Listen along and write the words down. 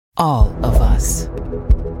All of us.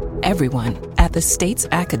 Everyone at the state's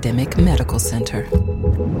academic medical center.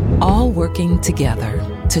 All working together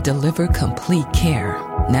to deliver complete care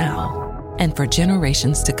now and for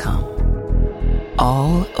generations to come.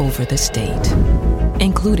 All over the state,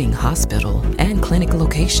 including hospital and clinic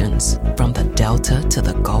locations from the Delta to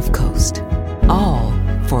the Gulf Coast. All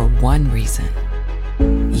for one reason.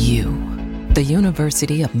 You, the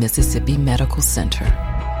University of Mississippi Medical Center.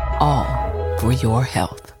 All for your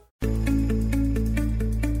health.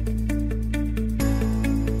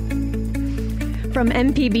 From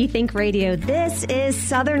MPB Think Radio, this is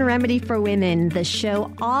Southern Remedy for Women, the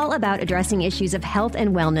show all about addressing issues of health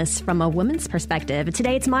and wellness from a woman's perspective.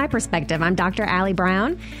 Today, it's my perspective. I'm Dr. Allie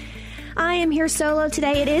Brown. I am here solo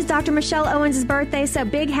today. It is Dr. Michelle Owens' birthday, so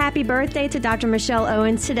big happy birthday to Dr. Michelle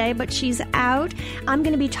Owens today, but she's out. I'm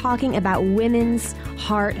going to be talking about women's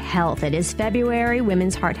heart health. It is February,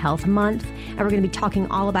 Women's Heart Health Month, and we're going to be talking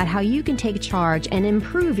all about how you can take charge and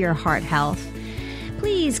improve your heart health.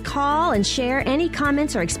 Please call and share any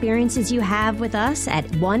comments or experiences you have with us at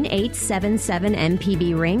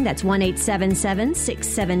 1-877-MPB-RING. That's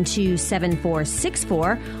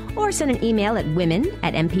 1-877-672-7464. Or send an email at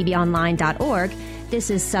women@mpbonline.org. This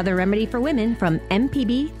is Southern Remedy for Women from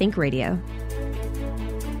MPB Think Radio.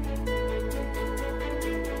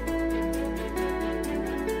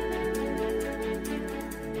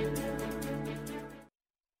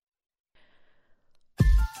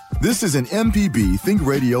 This is an MPB Think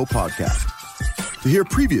Radio podcast. To hear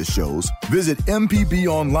previous shows, visit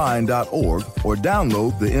mpbonline.org or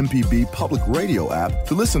download the MPB Public Radio app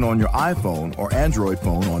to listen on your iPhone or Android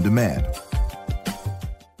phone on demand.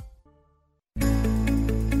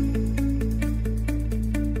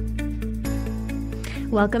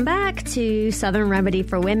 Welcome back to Southern Remedy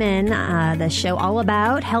for Women, the show all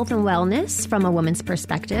about health and wellness from a woman's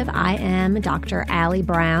perspective. I am Dr. Allie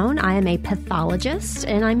Brown. I am a pathologist,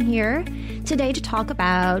 and I'm here today to talk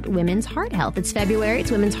about women's heart health. It's February.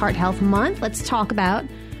 It's Women's Heart Health Month. Let's talk about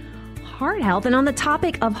heart health. And on the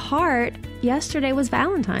topic of heart, yesterday was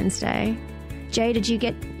Valentine's Day. Jay, did you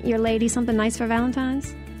get your lady something nice for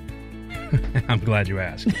Valentine's? I'm glad you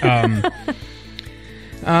asked.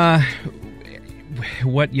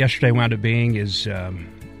 What yesterday wound up being is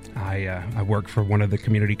I work for one of the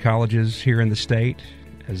community colleges here in the state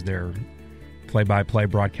as their play-by-play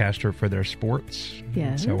broadcaster for their sports.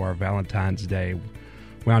 Yeah. So our Valentine's Day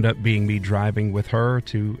wound up being me driving with her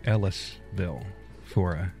to Ellisville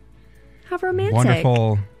for a How romantic.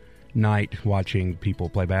 wonderful night watching people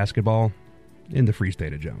play basketball in the Free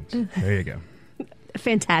State of Jones. There you go.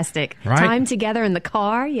 Fantastic. Right? Time together in the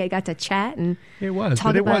car. You got to chat and It was,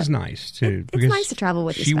 talk but it about, was nice, too. It's nice to travel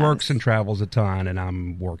with your She spouse. works and travels a ton, and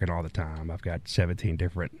I'm working all the time. I've got 17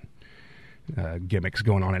 different gimmicks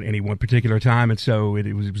going on at any one particular time, and so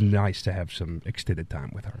it was nice to have some extended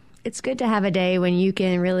time with her. It's good to have a day when you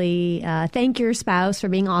can really thank your spouse for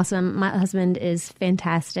being awesome. My husband is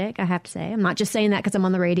fantastic, I have to say. I'm not just saying that because I'm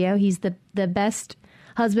on the radio. He's the best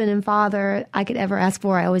husband and father I could ever ask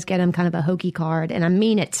for. I always get him kind of a hokey card, and I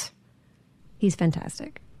mean it. He's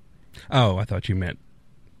fantastic. Oh, I thought you meant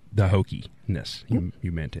the hokiness.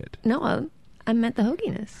 You meant it. No, I meant the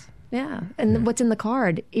hokiness. Yeah. And what's in the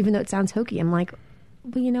card, even though it sounds hokey, I'm like,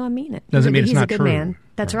 well, I mean it. Doesn't mean it's he's not a good true. man.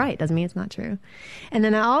 That's right. Doesn't mean it's not true. And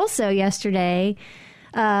then I also yesterday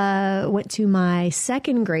went to my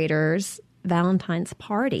second graders' Valentine's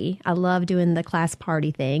party. I love doing the class party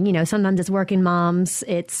thing. Sometimes as working moms,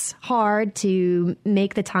 it's hard to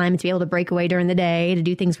make the time to be able to break away during the day to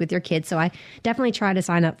do things with your kids. So I definitely try to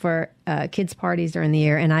sign up for kids' parties during the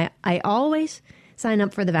year. And I always sign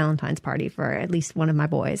up for the Valentine's party for at least one of my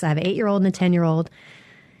boys. I have an 8-year-old and a 10-year-old.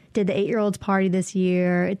 Did the 8-year-old's party this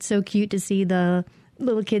year. It's so cute to see the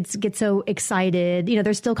little kids get so excited.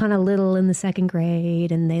 They're still kind of little in the second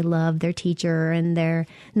grade, and they love their teacher, and they're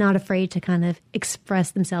not afraid to kind of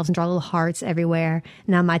express themselves and draw little hearts everywhere.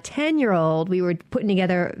 Now, my 10-year-old, we were putting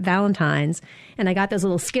together Valentine's, and I got those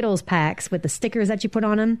little Skittles packs with the stickers that you put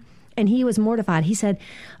on them. And he was mortified. He said,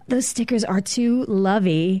 those stickers are too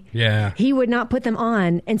lovey. Yeah. He would not put them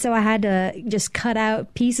on. And so I had to just cut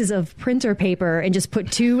out pieces of printer paper and just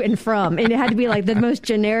put to and from. And it had to be like the most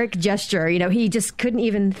generic gesture. He just couldn't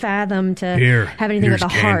even fathom to have anything with a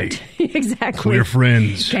candy. heart. Exactly. For your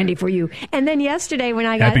friends. Candy for you. And then yesterday when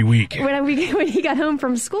Happy week. When he got home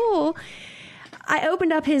from school, I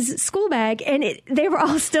opened up his school bag, and they were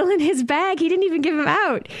all still in his bag. He didn't even give them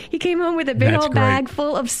out. He came home with a big old bag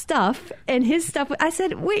full of stuff, and his stuff. I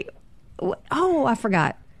said, wait, I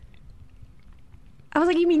forgot. I was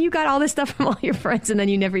like, you mean you got all this stuff from all your friends, and then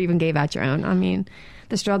you never even gave out your own? I mean,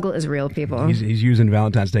 The struggle is real, people. He's using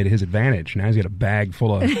Valentine's Day to his advantage. Now he's got a bag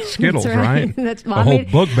full of Skittles, That's right? That's, well, a whole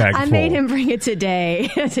book bag full. I made him bring it today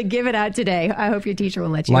to give it out today. I hope your teacher will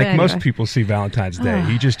let you. Like anyway. Most people see Valentine's Day,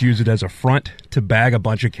 he just used it as a front to bag a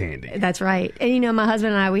bunch of candy. That's right. And you know, my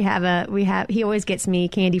husband and I, he always gets me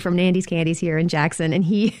candy from Nandy's Candies here in Jackson, and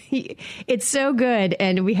he it's so good.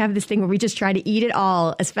 And we have this thing where we just try to eat it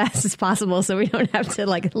all as fast as possible, so we don't have to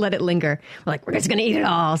like let it linger. We're like, we're just going to eat it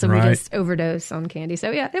all, so we just overdose on candy. So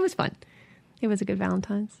yeah, it was fun. It was a good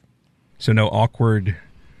Valentine's. So no awkward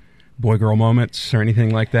boy-girl moments or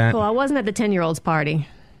anything like that? Well, I wasn't at the 10-year-old's party.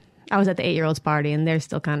 I was at the 8-year-old's party, and they're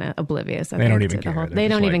still kind of oblivious. They don't even care. They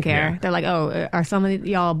don't even care. They're like, oh, are some of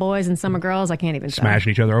y'all boys and some are girls? I can't even tell.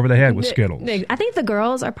 Smashing each other over the head with Skittles. I think the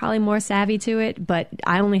girls are probably more savvy to it, but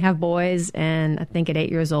I only have boys, and I think at 8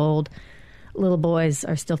 years old, little boys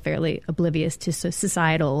are still fairly oblivious to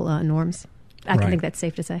societal norms. I think that's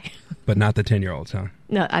safe to say. But not the 10-year-olds, huh?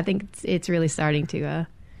 No, I think it's really starting to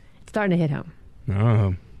hit home.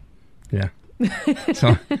 Oh, yeah.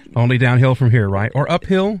 So only downhill from here, right? Or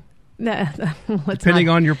uphill? No, depending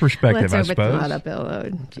on your perspective, I suppose. It's not uphill.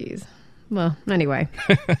 Oh, jeez. Well, anyway.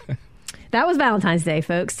 That was Valentine's Day,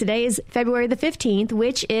 folks. Today is February the 15th,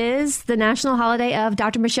 which is the national holiday of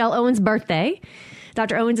Dr. Michelle Owens' birthday.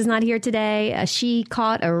 Dr. Owens is not here today. She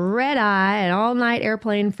caught a red eye, an all-night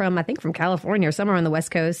airplane from California or somewhere on the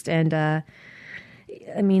West Coast. And,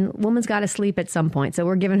 woman's got to sleep at some point. So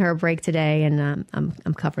we're giving her a break today, and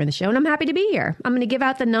I'm covering the show. And I'm happy to be here. I'm going to give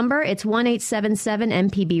out the number. It's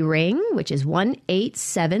 1-877-MPB-RING, which is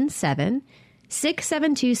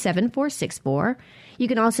 1-877-672-7464. You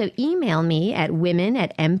can also email me at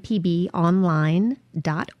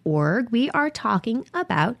women@mpbonline.org. We are talking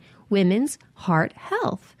about women's heart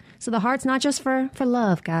health. So the heart's not just for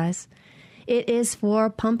love, guys. It is for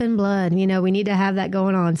pumping blood. You know, we need to have that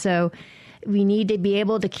going on. So we need to be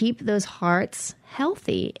able to keep those hearts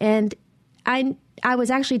healthy. And I was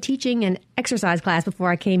actually teaching an exercise class before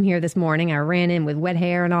I came here this morning. I ran in with wet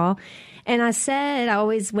hair and all. And I said,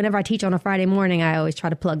 whenever I teach on a Friday morning, I always try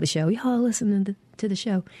to plug the show. Y'all listen to the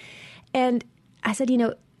show. And I said,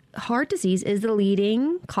 heart disease is the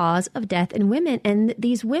leading cause of death in women. And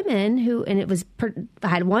these women I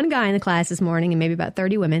had one guy in the class this morning and maybe about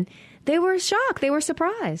 30 women. They were shocked. They were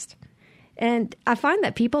surprised. And I find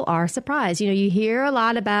that people are surprised. You hear a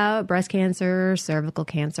lot about breast cancer, cervical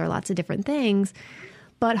cancer, lots of different things.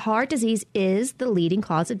 But heart disease is the leading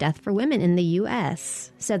cause of death for women in the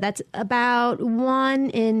U.S. So that's about 1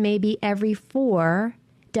 in maybe every 4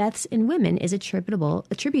 deaths in women is attributable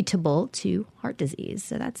to heart disease.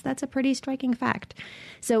 So that's a pretty striking fact.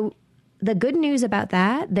 So the good news about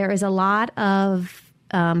that, there is a lot of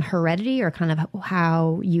heredity or kind of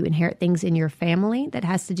how you inherit things in your family that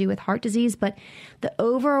has to do with heart disease. But the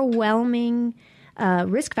overwhelming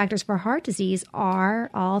risk factors for heart disease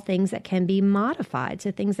are all things that can be modified.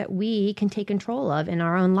 So things that we can take control of in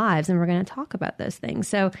our own lives. And we're going to talk about those things.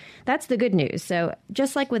 So that's the good news. So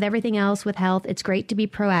just like with everything else with health, it's great to be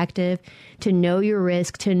proactive, to know your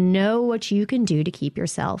risk, to know what you can do to keep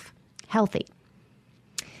yourself healthy.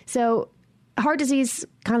 So heart disease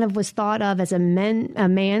kind of was thought of as a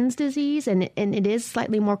man's disease, and it is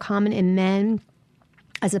slightly more common in men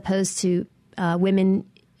as opposed to women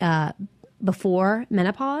before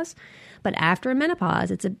menopause. But after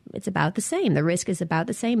menopause, it's about the same. The risk is about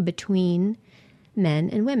the same between men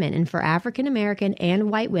and women. And for African American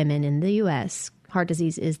and white women in the U.S., heart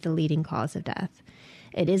disease is the leading cause of death.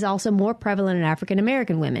 It is also more prevalent in African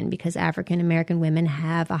American women because African American women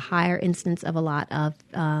have a higher incidence of a lot of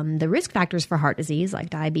the risk factors for heart disease, like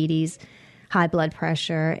diabetes, high blood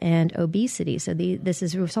pressure, and obesity. So this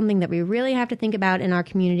is something that we really have to think about in our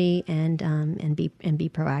community and be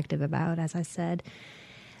proactive about. As I said,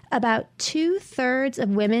 about 2/3 of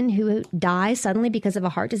women who die suddenly because of a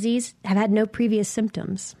heart disease have had no previous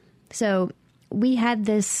symptoms. So we had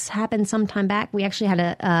this happen some time back. We actually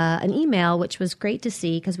had an email, which was great to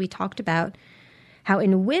see because we talked about how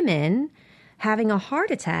in women having a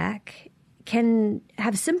heart attack can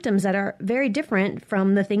have symptoms that are very different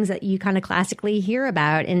from the things that you kind of classically hear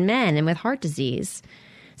about in men and with heart disease.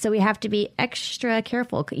 So we have to be extra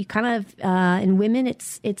careful. You kind of in women,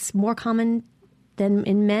 it's more common than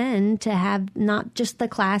in men to have not just the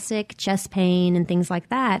classic chest pain and things like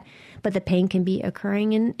that, but the pain can be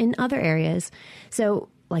occurring in other areas. So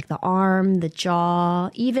like the arm, the jaw,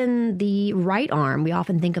 even the right arm. We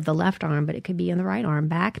often think of the left arm, but it could be in the right arm,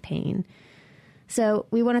 back pain. So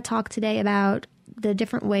we want to talk today about the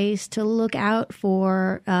different ways to look out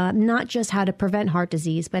for not just how to prevent heart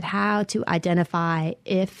disease, but how to identify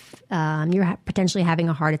if you're potentially having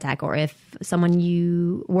a heart attack, or if someone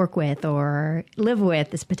you work with or live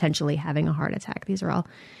with is potentially having a heart attack. These are all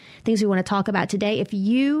things we want to talk about today. If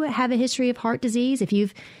you have a history of heart disease, if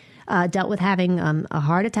you've dealt with having a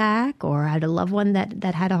heart attack or had a loved one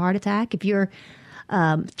that had a heart attack, if you're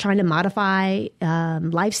trying to modify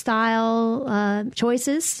lifestyle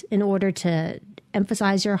choices in order to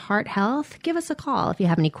emphasize your heart health, give us a call. If you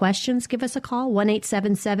have any questions, give us a call,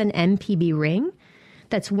 1-877-MPB-RING.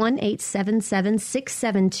 That's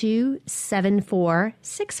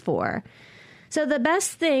 1-877-672-7464. So the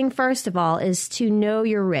best thing, first of all, is to know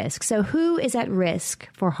your risk. So who is at risk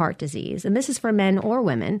for heart disease? And this is for men or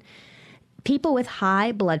women. People with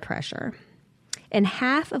high blood pressure. And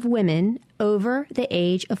half of women over the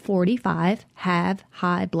age of 45 have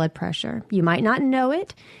high blood pressure. You might not know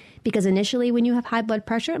it because initially when you have high blood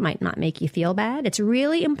pressure, it might not make you feel bad. It's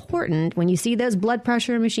really important when you see those blood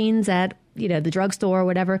pressure machines at, the drugstore or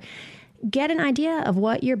whatever, get an idea of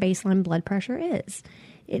what your baseline blood pressure is.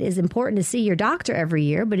 It is important to see your doctor every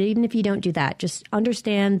year, but even if you don't do that, just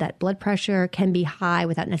understand that blood pressure can be high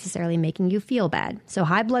without necessarily making you feel bad. So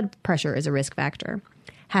high blood pressure is a risk factor.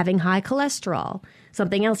 Having high cholesterol,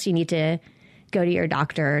 something else you need to go to your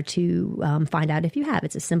doctor to find out if you have.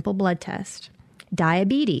 It's a simple blood test.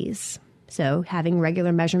 Diabetes, so having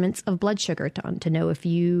regular measurements of blood sugar to know if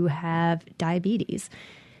you have diabetes.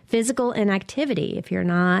 Physical inactivity, if you're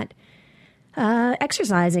not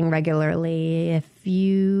exercising regularly, if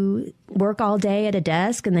you work all day at a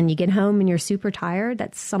desk and then you get home and you're super tired,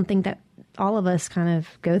 that's something that all of us kind of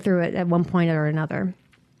go through at one point or another.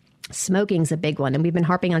 Smoking's a big one, and we've been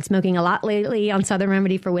harping on smoking a lot lately on Southern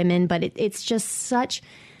Remedy for Women, but it's just such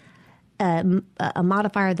a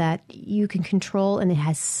modifier that you can control, and it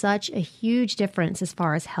has such a huge difference as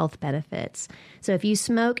far as health benefits. So if you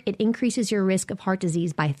smoke, it increases your risk of heart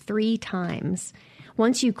disease by 3 times.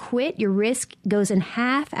 Once you quit, your risk goes in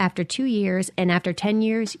half after 2 years, and after 10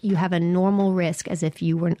 years, you have a normal risk as if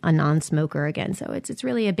you were a non-smoker again. So it's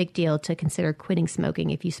really a big deal to consider quitting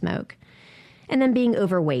smoking if you smoke. And then being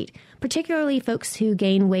overweight, particularly folks who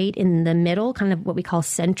gain weight in the middle, kind of what we call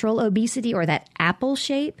central obesity, or that apple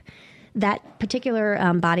shape. That particular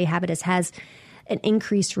body habitus has an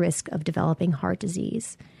increased risk of developing heart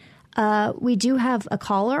disease. We do have a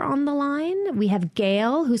caller on the line. We have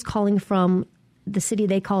Gail, who's calling from the city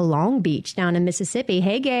they call Long Beach down in Mississippi.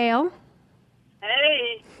 Hey, Gail.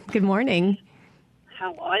 Hey. Good morning.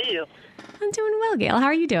 How are you? I'm doing well, Gail. How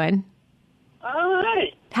are you doing? All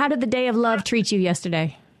right. How did the Day of Love treat you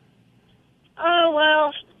yesterday? Oh,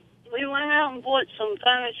 well, we went out and bought some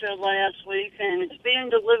furniture last week, and it's being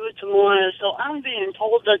delivered tomorrow, so I'm being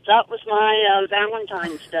told that was my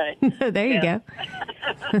Valentine's Day. There you go.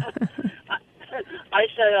 I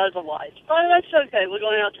said otherwise. But that's okay. We're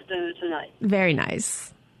going out to dinner tonight. Very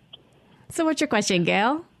nice. So what's your question,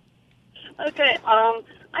 Gail? Okay. I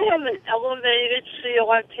have an elevated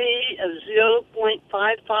CRP of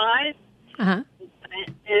 0.55. Uh-huh.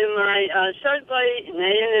 And my certified and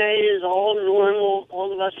ANA is all normal. All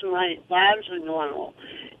the rest of my labs are normal.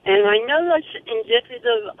 And I know that's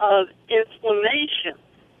indicative of inflammation.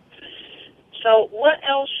 So what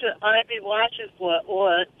else should I be watching for,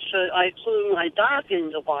 or should I clue my doc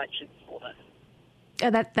into watching for?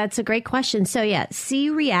 That's a great question. So, yeah,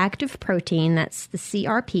 C-reactive protein, that's the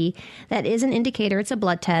CRP, that is an indicator. It's a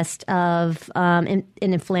blood test of an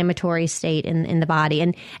inflammatory state in the body.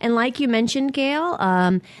 And like you mentioned, Gail,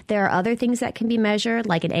 there are other things that can be measured,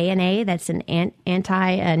 like an ANA, that's an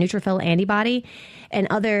anti-neutrophil antibody, and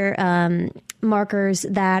other markers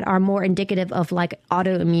that are more indicative of like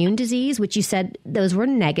autoimmune disease, which you said those were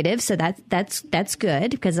negative. So that's good,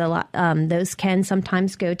 because a lot those can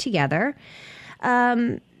sometimes go together.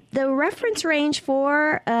 The reference range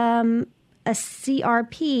for a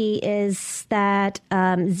CRP is that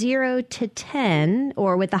 0 to 10,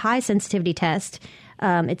 or with the high sensitivity test,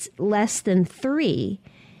 it's less than 3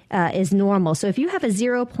 is normal. So if you have a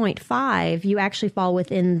 0.5, you actually fall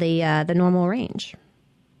within the normal range.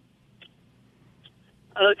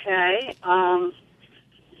 Okay. So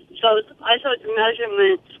I thought the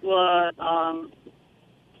measurements were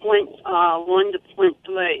 0.1 to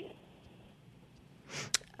 0.3.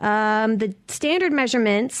 The standard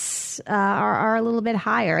measurements are a little bit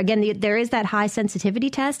higher. Again, there is that high sensitivity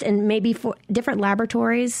test, and maybe for different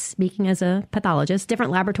laboratories, speaking as a pathologist,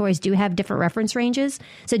 different laboratories do have different reference ranges.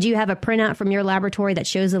 So do you have a printout from your laboratory that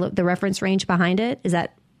shows the reference range behind it? Is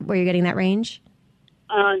that where you're getting that range?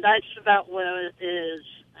 That's about where it is,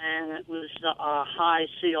 and it was high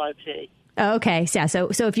CRP. Oh, okay. So, yeah. So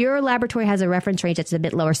if your laboratory has a reference range that's a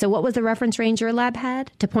bit lower, so what was the reference range your lab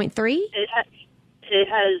had to 0.3? It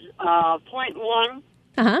has 0.1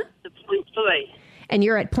 to 0.3. And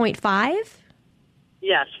you're at 0.5?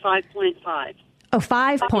 Yes, 5.5. Oh,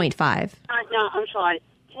 5.5. No, I'm sorry,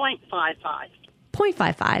 0.55.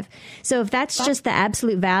 0.55. So if that's just the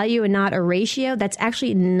absolute value and not a ratio, that's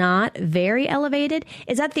actually not very elevated.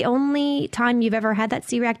 Is that the only time you've ever had that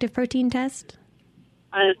C-reactive protein test?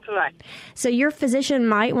 Correct. So your physician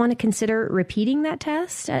might want to consider repeating that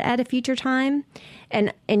test at a future time.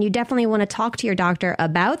 And you definitely want to talk to your doctor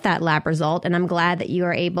about that lab result. And I'm glad that you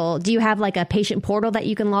are able. Do you have like a patient portal that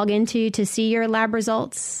you can log into to see your lab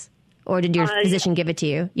results? Or did your physician give it to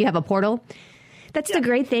you? You have a portal? That's the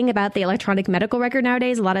great thing about the electronic medical record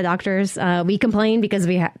nowadays. A lot of doctors, we complain because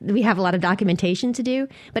we have a lot of documentation to do,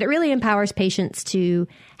 but it really empowers patients to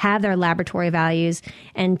have their laboratory values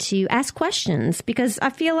and to ask questions, because I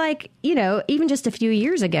feel like, even just a few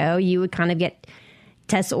years ago, you would kind of get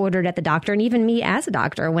tests ordered at the doctor, and even me as a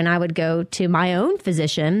doctor, when I would go to my own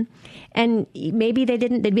physician, and maybe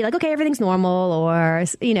they'd be like, okay, everything's normal, or,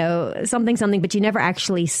 something, but you never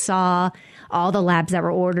actually saw all the labs that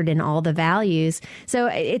were ordered and all the values. So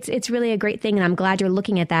it's really a great thing, and I'm glad you're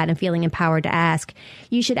looking at that and feeling empowered to ask.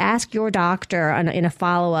 You should ask your doctor in a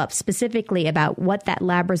follow-up specifically about what that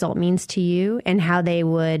lab result means to you and how they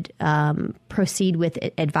would proceed with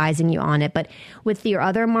advising you on it. But with your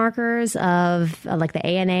other markers of like the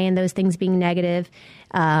ANA and those things being negative,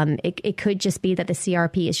 it could just be that the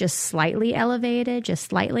CRP is just slightly elevated, just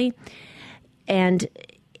slightly. And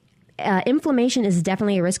inflammation is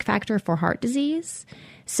definitely a risk factor for heart disease.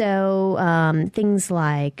 So things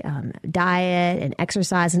like diet and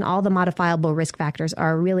exercise and all the modifiable risk factors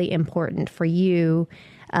are really important for you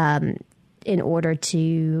in order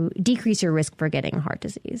to decrease your risk for getting heart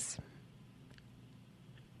disease.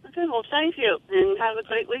 Okay, well, thank you, and have a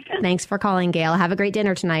great weekend. Thanks for calling, Gail. Have a great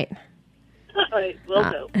dinner tonight. All right, will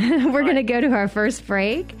do. We're going to go to our first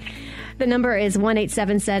break. The number is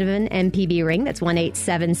 1-877-MPB-RING. That's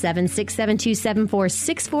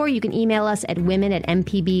 1-877-672-7464. You can email us at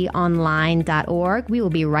women@mpbonline.org. We will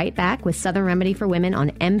be right back with Southern Remedy for Women on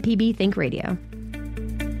MPB Think Radio.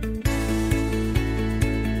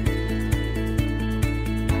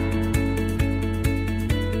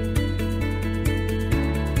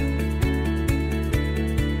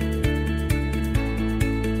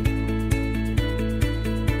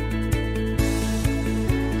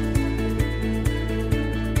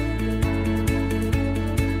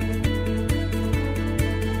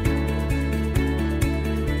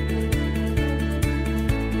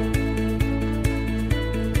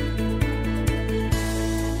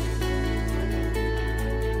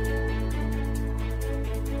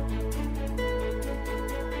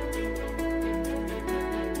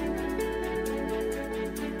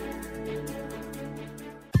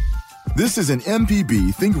 This is an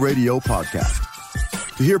MPB Think Radio podcast.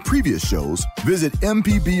 To hear previous shows, visit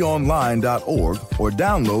mpbonline.org or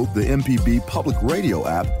download the MPB Public Radio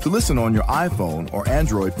app to listen on your iPhone or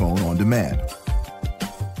Android phone on demand.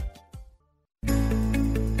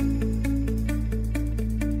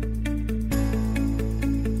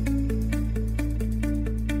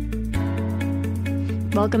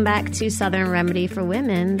 Welcome back to Southern Remedy for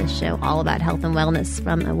Women, the show all about health and wellness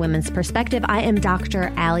from a women's perspective. I am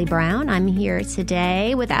Dr. Allie Brown. I'm here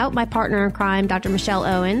today without my partner in crime, Dr. Michelle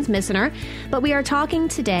Owens, missing her. But we are talking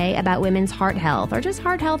today about women's heart health, or just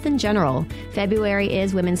heart health in general. February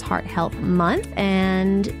is Women's Heart Health Month,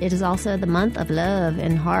 and it is also the month of love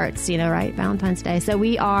and hearts, right? Valentine's Day. So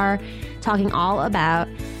we are talking all about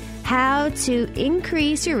how to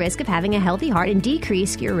increase your risk of having a healthy heart and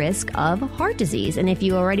decrease your risk of heart disease. And if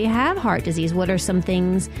you already have heart disease, what are some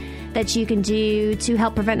things that you can do to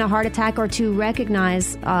help prevent a heart attack or to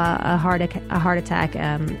recognize a heart attack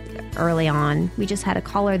early on? We just had a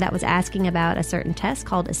caller that was asking about a certain test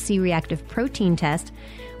called a C-reactive protein test,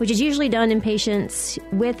 which is usually done in patients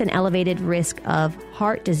with an elevated risk of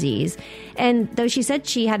heart disease. And though she said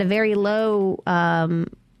she had a very low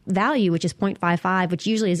value, which is 0.55, which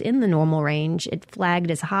usually is in the normal range, it flagged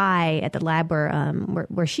as high at the lab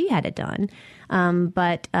where she had it done.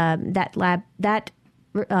 But that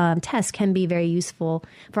test can be very useful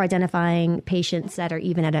for identifying patients that are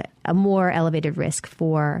even at a more elevated risk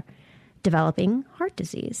for developing heart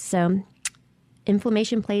disease. So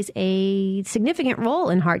inflammation plays a significant role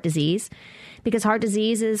in heart disease because heart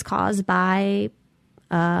disease is caused by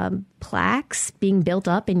plaques being built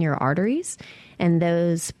up in your arteries. And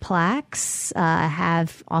those plaques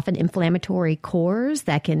have often inflammatory cores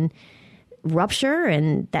that can rupture,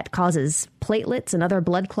 and that causes platelets and other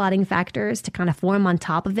blood clotting factors to kind of form on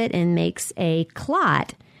top of it and makes a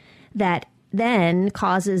clot that then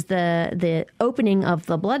causes the opening of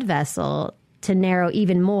the blood vessel to narrow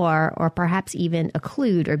even more, or perhaps even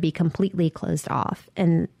occlude or be completely closed off.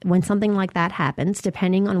 And when something like that happens,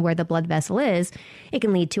 depending on where the blood vessel is, it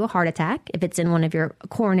can lead to a heart attack if it's in one of your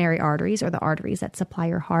coronary arteries or the arteries that supply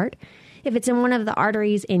your heart. If it's in one of the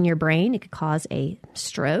arteries in your brain, it could cause a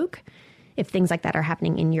stroke. If things like that are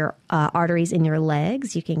happening in your arteries in your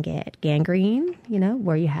legs, you can get gangrene,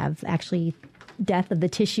 where you have actually death of the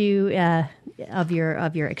tissue of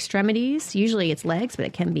your extremities. Usually it's legs, but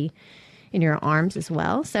it can be in your arms as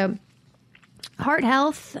well. So heart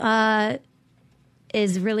health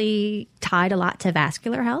is really tied a lot to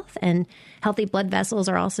vascular health, and healthy blood vessels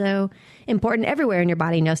are also important everywhere in your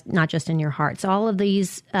body, not just in your heart. So all of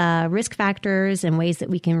these risk factors and ways that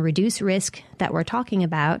we can reduce risk that we're talking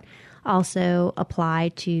about also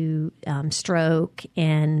apply to stroke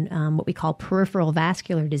and what we call peripheral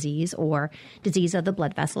vascular disease, or disease of the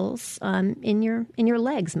blood vessels in your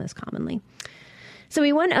legs most commonly. So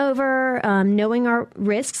we went over knowing our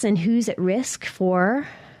risks and who's at risk for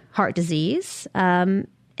heart disease. And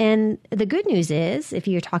the good news is, if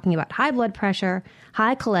you're talking about high blood pressure,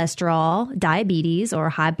 high cholesterol, diabetes, or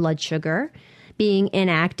high blood sugar, being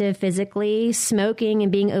inactive physically, smoking,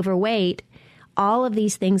 and being overweight, all of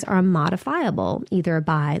these things are modifiable either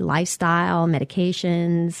by lifestyle,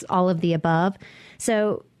 medications, all of the above.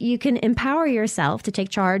 So you can empower yourself to take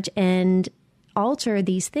charge and alter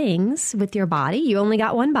these things with your body. You only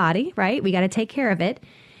got one body, right? We got to take care of it,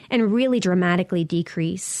 and really dramatically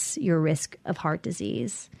decrease your risk of heart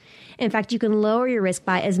disease. In fact, you can lower your risk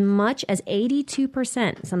by as much as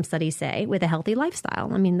 82%, some studies say, with a healthy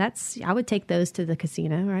lifestyle. I mean, I would take those to the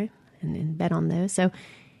casino, right? And bet on those. So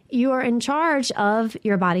you are in charge of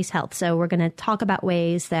your body's health. So we're going to talk about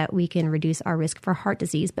ways that we can reduce our risk for heart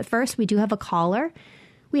disease. But first, we do have a caller.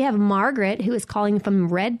 We have Margaret, who is calling from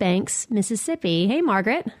Red Banks, Mississippi. Hey,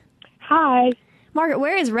 Margaret. Hi. Margaret,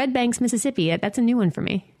 where is Red Banks, Mississippi? That's a new one for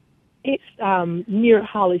me. It's near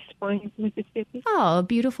Holly Springs, Mississippi. Oh, a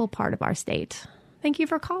beautiful part of our state. Thank you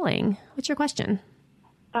for calling. What's your question?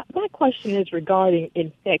 My question is regarding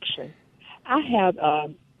infection. I have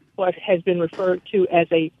what has been referred to as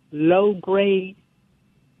a low-grade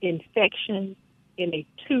infection in a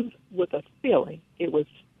tooth with a filling.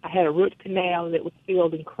 I had a root canal and it was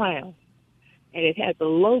filled in crown. And it has a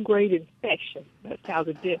low-grade infection. That's how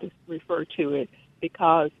the dentist referred to it,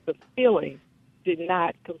 because the filling did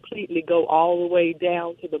not completely go all the way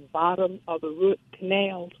down to the bottom of the root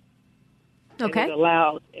canals. Okay. And it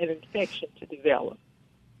allowed an infection to develop.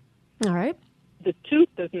 All right. The tooth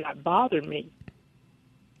does not bother me.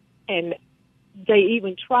 And they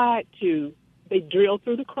even they drilled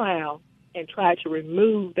through the crown and tried to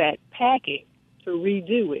remove that packing to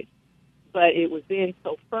redo it, but it was in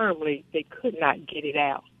so firmly they could not get it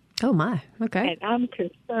out. Oh, my. Okay. And I'm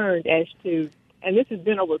concerned as to, and this has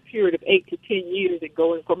been over a period of 8 to 10 years and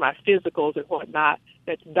going for my physicals and whatnot,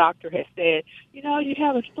 that the doctor has said, you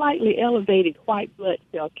have a slightly elevated white blood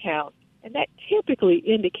cell count, and that typically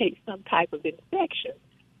indicates some type of infection,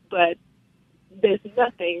 but there's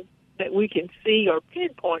nothing that we can see or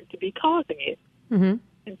pinpoint to be causing it. Mm-hmm.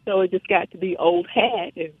 And so it just got to be old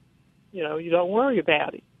hat, and you don't worry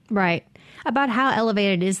about it. Right. About how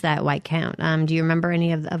elevated is that white count? Do you remember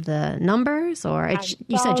any of the numbers, or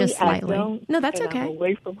you said just slightly? No, that's okay. I'm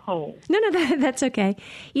away from home. No, that's okay.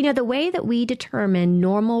 The way that we determine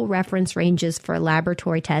normal reference ranges for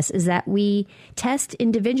laboratory tests is that we test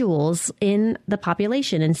individuals in the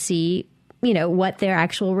population and see, what their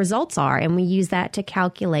actual results are, and we use that to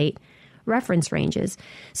calculate reference ranges.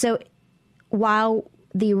 So while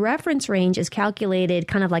the reference range is calculated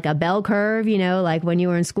kind of like a bell curve, like when you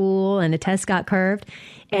were in school and the test got curved,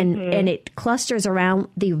 and it clusters around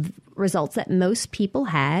the results that most people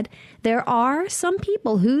had. There are some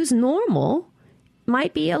people whose normal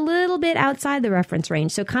might be a little bit outside the reference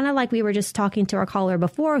range. So kind of like we were just talking to our caller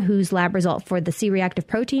before, whose lab result for the C-reactive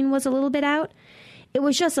protein was a little bit out. It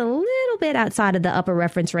was just a little bit outside of the upper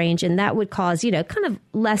reference range, and that would cause, kind of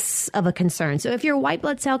less of a concern. So if your white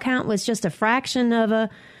blood cell count was just a fraction of a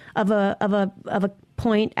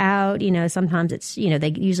point out, sometimes it's,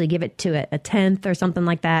 they usually give it to a tenth or something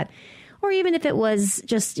like that. Or even if it was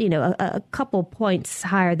just, a couple points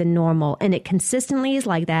higher than normal, and it consistently is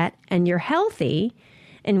like that, and you're healthy,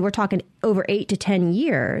 and we're talking over 8 to 10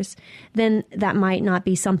 years, then that might not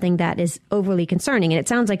be something that is overly concerning. And it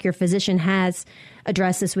sounds like your physician has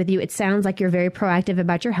addressed this with you. It sounds like you're very proactive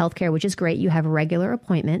about your health care, which is great. You have regular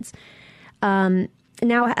appointments.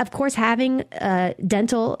 Now, of course, having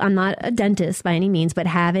dental, I'm not a dentist by any means, but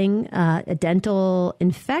having a dental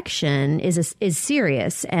infection is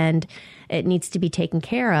serious and it needs to be taken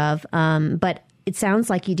care of. But it sounds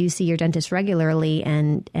like you do see your dentist regularly,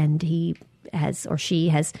 and he has, or she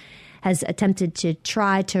has attempted to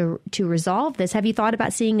try to resolve this. Have you thought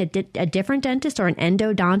about seeing a different dentist or an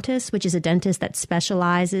endodontist, which is a dentist that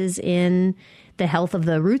specializes in the health of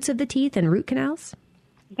the roots of the teeth and root canals?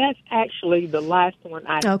 That's actually the last one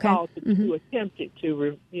I saw who attempted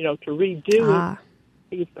to redo it.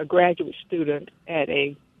 He's a graduate student at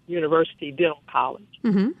a university dental college.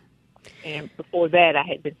 Mm-hmm. And before that, I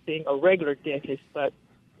had been seeing a regular dentist, but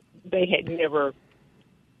they had never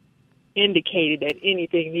indicated that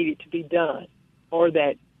anything needed to be done or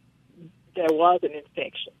that there was an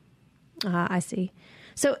infection. I see.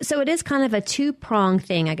 So it is kind of a two-pronged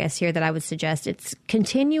thing, I guess, here that I would suggest. It's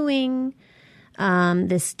continuing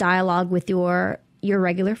this dialogue with your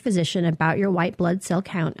regular physician about your white blood cell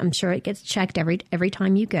count. I'm sure it gets checked every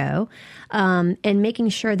time you go, and making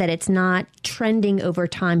sure that it's not trending over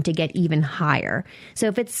time to get even higher. So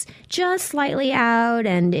if it's just slightly out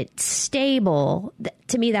and it's stable,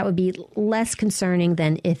 to me that would be less concerning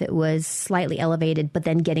than if it was slightly elevated but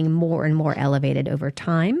then getting more and more elevated over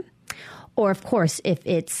time. Or, of course, if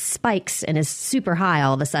it spikes and is super high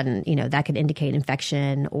all of a sudden, that could indicate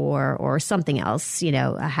infection or something else,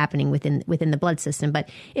 happening within the blood system. But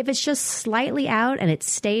if it's just slightly out and it's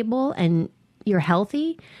stable and you're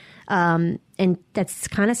healthy, and that's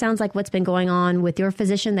kind of sounds like what's been going on with your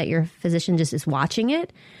physician, that your physician just is watching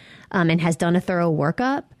it and has done a thorough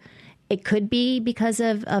workup. It could be because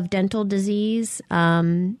of dental disease,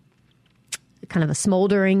 kind of a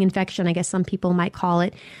smoldering infection, I guess some people might call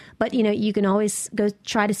it. But, you can always go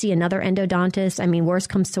try to see another endodontist. I mean, worst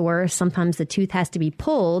comes to worst, sometimes the tooth has to be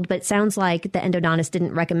pulled, but it sounds like the endodontist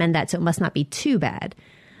didn't recommend that, so it must not be too bad.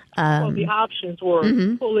 Well, the options were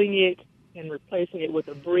pulling it and replacing it with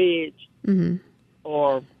a bridge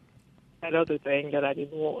or that other thing that I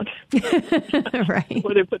didn't want. Right.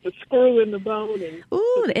 Where they put the screw in the bone.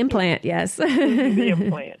 Ooh, the implant, yes. The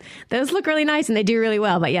implant. Those look really nice and they do really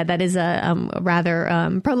well. But yeah, that is a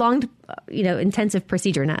rather prolonged, intensive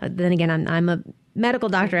procedure. Now, then again, I'm a medical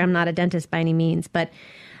doctor. I'm not a dentist by any means. But,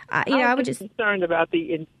 I would just concerned about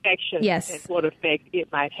the infection and what effect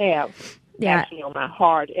it might have actually on my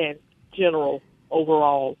heart and general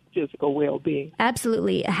overall physical well-being.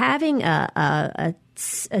 Absolutely. Having a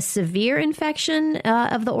severe infection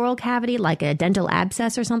of the oral cavity, like a dental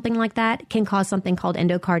abscess or something like that, can cause something called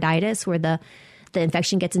endocarditis, where the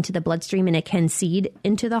infection gets into the bloodstream and it can seed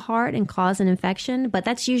into the heart and cause an infection. But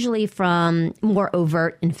that's usually from more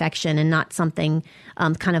overt infection and not something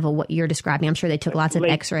kind of what you're describing. I'm sure they took lots of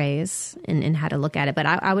x-rays and had to look at it. But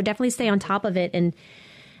I would definitely stay on top of it and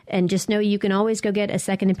just know you can always go get a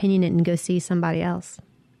second opinion and go see somebody else.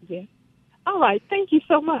 Yeah. All right. Thank you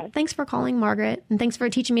so much. Thanks for calling, Margaret. And thanks for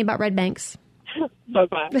teaching me about red banks.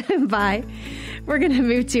 Bye-bye. Bye. We're going to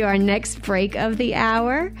move to our next break of the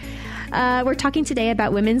hour. We're talking today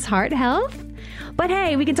about women's heart health. But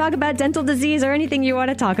hey, we can talk about dental disease or anything you want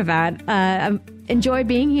to talk about. Enjoy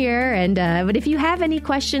being here. But if you have any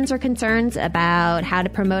questions or concerns about how to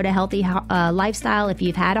promote a healthy lifestyle, if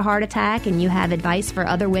you've had a heart attack and you have advice for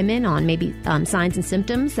other women on maybe signs and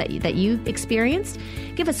symptoms that you've experienced,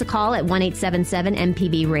 give us a call at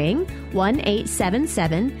 1-877-MPB-RING,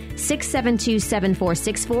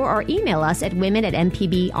 1-877-672-7464, or email us at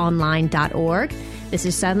women@mpbonline.org. This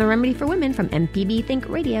is Southern Remedy for Women from MPB Think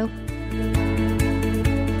Radio.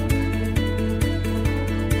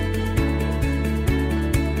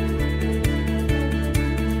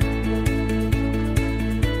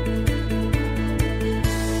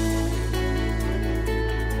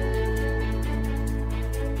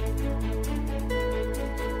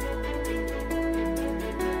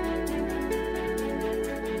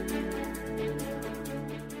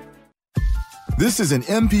 This is an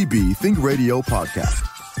MPB Think Radio podcast.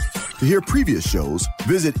 To hear previous shows,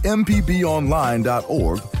 visit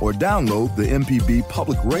mpbonline.org or download the MPB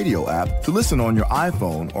Public Radio app to listen on your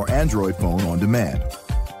iPhone or Android phone on demand.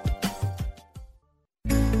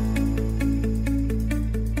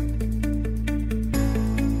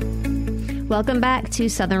 Welcome back to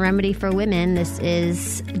Southern Remedy for Women. This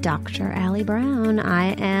is Dr. Allie Brown.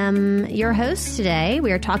 I am your host today.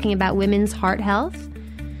 We are talking about women's heart health.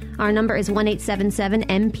 Our number is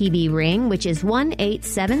 1-877-MPB-RING, which is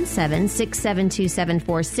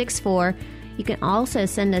 1-877-672-7464. You can also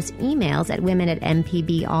send us emails at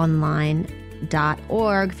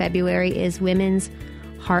women@mpbonline.org. February is Women's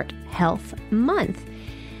Heart Health Month.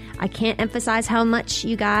 I can't emphasize how much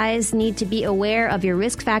you guys need to be aware of your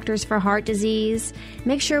risk factors for heart disease.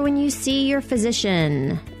 Make sure when you see your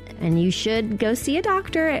physician, and you should go see a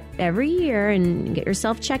doctor every year and get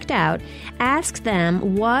yourself checked out, ask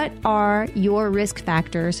them, what are your risk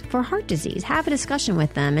factors for heart disease? Have a discussion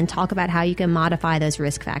with them and talk about how you can modify those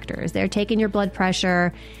risk factors. They're taking your blood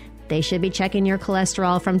pressure. They should be checking your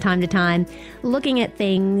cholesterol from time to time, looking at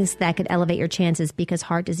things that could elevate your chances, because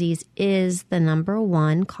heart disease is the number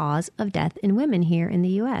one cause of death in women here in the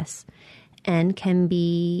U.S. and can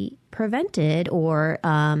be prevented or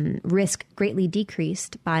risk greatly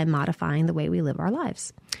decreased by modifying the way we live our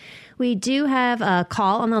lives. We do have a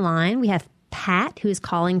call on the line. We have Pat, who's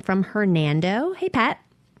calling from Hernando. Hey, Pat.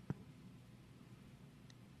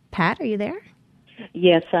 Pat, are you there?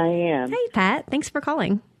 Yes, I am. Hey, Pat. Thanks for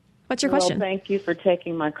calling. What's your question? Well, thank you for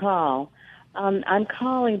taking my call. I'm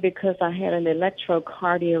calling because I had an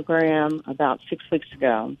electrocardiogram about 6 weeks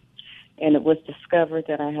ago, and it was discovered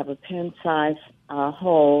that I have a pin-sized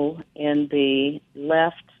hole in the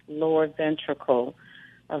left lower ventricle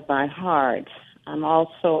of my heart. I'm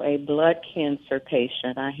also a blood cancer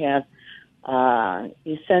patient. I have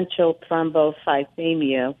essential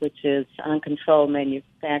thrombocythemia, which is uncontrolled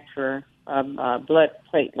manufacture of blood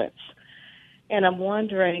platelets. And I'm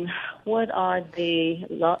wondering, what are the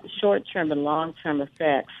short-term and long-term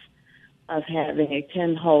effects of having a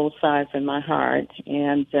pinhole size in my heart?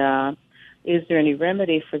 And is there any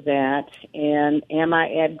remedy for that? And am I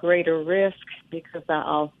at greater risk because I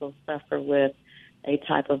also suffer with a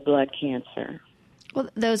type of blood cancer? Well,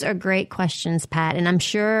 those are great questions, Pat. And I'm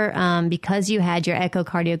sure because you had your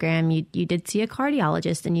echocardiogram, you did see a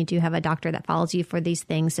cardiologist, and you do have a doctor that follows you for these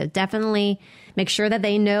things. So definitely make sure that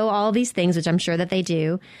they know all these things, which I'm sure that they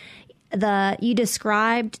do. You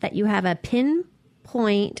described that you have a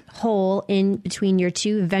pinpoint hole in between your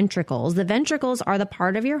two ventricles. The ventricles are the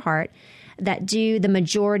part of your heart that do the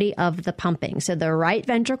majority of the pumping. So the right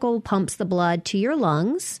ventricle pumps the blood to your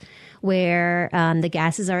lungs, where the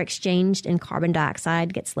gases are exchanged and carbon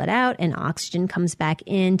dioxide gets let out and oxygen comes back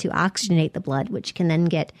in to oxygenate the blood, which can then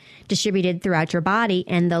get distributed throughout your body.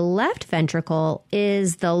 And the left ventricle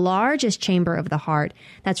is the largest chamber of the heart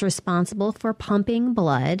that's responsible for pumping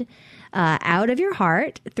blood out of your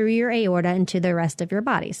heart through your aorta into the rest of your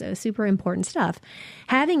body. So super important stuff.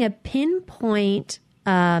 Having a pinpoint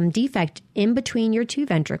defect in between your two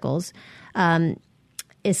ventricles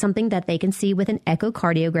is something that they can see with an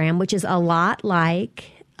echocardiogram, which is a lot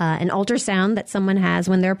like an ultrasound that someone has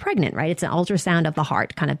when they're pregnant, right? It's an ultrasound of the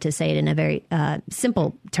heart, kind of to say it in a very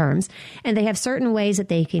simple terms. And they have certain ways that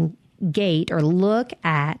they can gate or look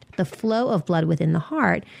at the flow of blood within the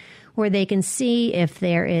heart, where they can see if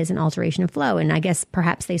there is an alteration of flow. And I guess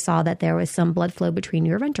perhaps they saw that there was some blood flow between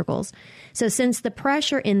your ventricles. So since the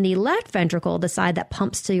pressure in the left ventricle, the side that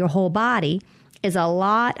pumps to your whole body, is a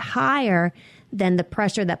lot higher than the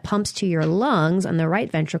pressure that pumps to your lungs on the right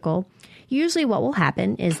ventricle, usually what will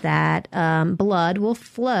happen is that blood will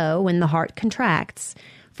flow when the heart contracts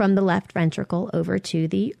from the left ventricle over to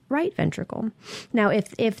the right ventricle. Now,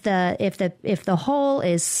 if the hole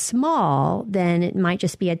is small, then it might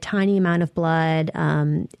just be a tiny amount of blood.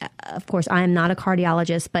 Of course, I am not a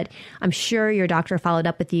cardiologist, but I'm sure your doctor followed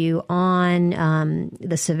up with you on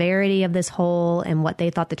the severity of this hole and what they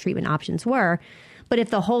thought the treatment options were. But if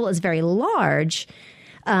the hole is very large,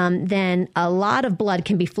 then a lot of blood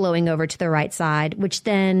can be flowing over to the right side, which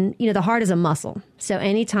then, the heart is a muscle. So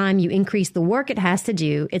anytime you increase the work it has to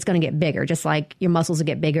do, it's going to get bigger, just like your muscles will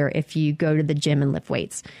get bigger if you go to the gym and lift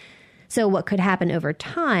weights. So what could happen over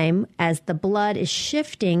time, as the blood is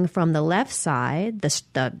shifting from the left side,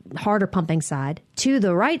 the harder pumping side, to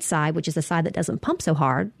the right side, which is the side that doesn't pump so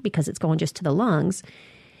hard because it's going just to the lungs,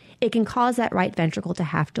 it can cause that right ventricle to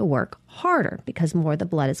have to work harder because more of the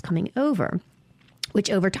blood is coming over,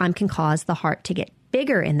 which over time can cause the heart to get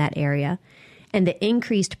bigger in that area. And the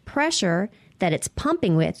increased pressure that it's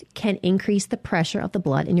pumping with can increase the pressure of the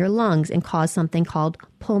blood in your lungs and cause something called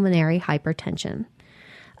pulmonary hypertension.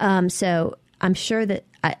 So I'm sure that,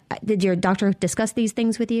 did your doctor discuss these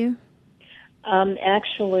things with you?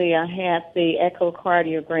 Actually, I had the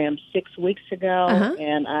echocardiogram 6 weeks ago,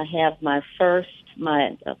 and I have my first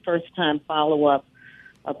time follow-up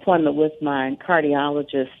appointment with my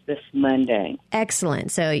cardiologist this Monday.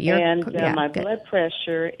 Excellent. So my blood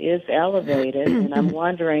pressure is elevated, and I'm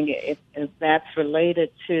wondering if that's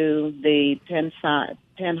related to the pin size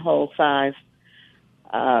hole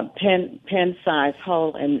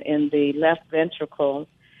in the left ventricle.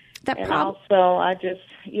 Also, I'm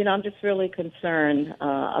just really concerned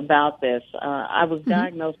about this. I was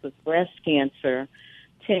diagnosed with breast cancer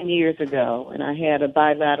 10 years ago, and I had a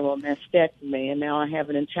bilateral mastectomy, and now I have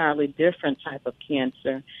an entirely different type of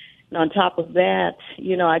cancer. And on top of that,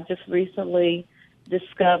 I just recently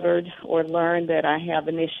discovered or learned that I have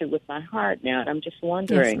an issue with my heart now, and I'm just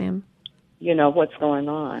wondering, what's going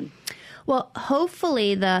on. Well,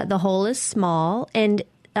 hopefully the hole is small, and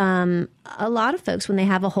a lot of folks, when they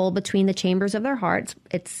have a hole between the chambers of their hearts,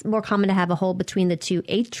 it's more common to have a hole between the two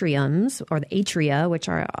atriums or the atria, which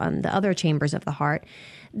are on the other chambers of the heart.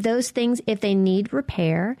 Those things, if they need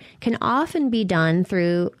repair, can often be done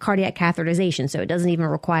through cardiac catheterization. So it doesn't even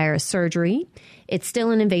require a surgery. It's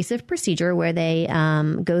still an invasive procedure where they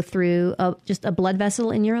go through just a blood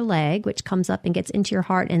vessel in your leg, which comes up and gets into your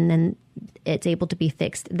heart, and then it's able to be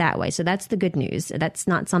fixed that way. So that's the good news. That's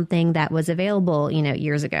not something that was available,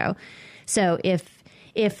 years ago. So if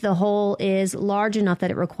the hole is large enough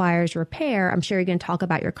that it requires repair, I'm sure you're going to talk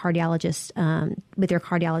about your cardiologist with your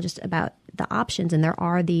cardiologist about the options, and there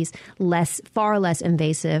are these far less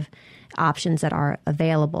invasive options that are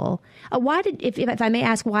available. If I may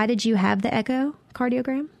ask, why did you have the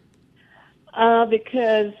echocardiogram?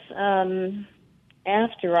 Because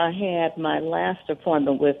after I had my last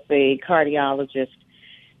appointment with the cardiologist,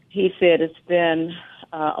 he said it's been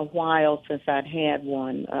a while since I'd had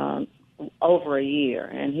one, over a year,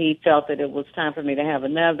 and he felt that it was time for me to have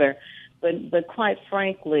another. But quite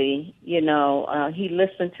frankly, he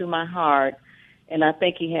listened to my heart, and I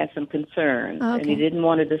think he had some concerns. Okay. And he didn't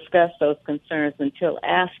want to discuss those concerns until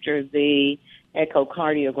after the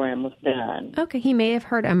echocardiogram was done. Okay, he may have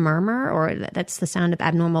heard a murmur, or that's the sound of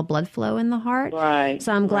abnormal blood flow in the heart. Right.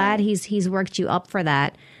 So I'm glad he's worked you up for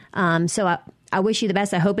that. So I wish you the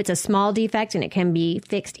best. I hope it's a small defect and it can be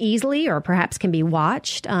fixed easily, or perhaps can be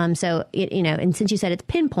watched. And since you said it's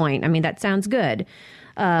pinpoint, that sounds good.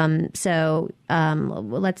 Let's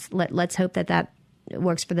hope that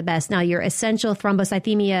works for the best. Now, your essential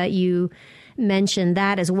thrombocythemia, you mentioned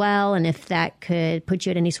that as well, and if that could put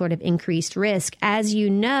you at any sort of increased risk. As you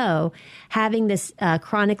know, having this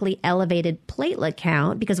chronically elevated platelet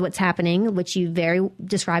count, because what's happening, which you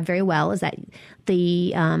described very well, is that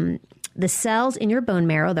the cells in your bone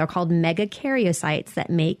marrow, they're called megakaryocytes that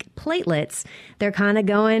make platelets. They're kind of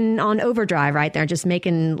going on overdrive, right? They're just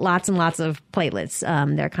making lots and lots of platelets.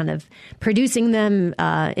 They're kind of producing them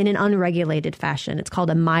in an unregulated fashion. It's called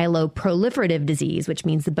a myeloproliferative disease, which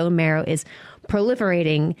means the bone marrow is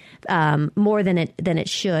proliferating more than it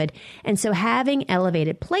should. And so having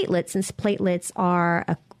elevated platelets, since platelets are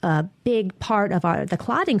a big part of the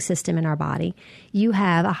clotting system in our body, you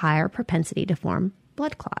have a higher propensity to form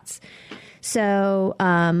blood clots. So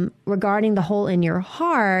regarding the hole in your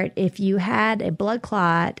heart, if you had a blood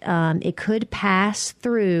clot, it could pass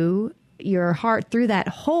through your heart through that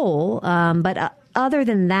hole. But other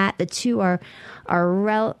than that, the two are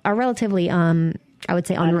relatively, I would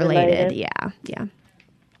say, unrelated. Yeah.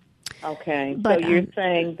 Okay. But, so you're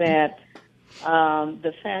saying that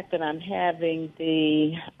the fact that I'm having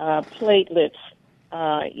the platelets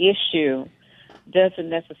issue doesn't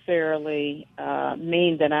necessarily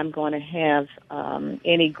mean that I'm going to have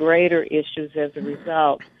any greater issues as a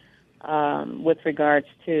result with regards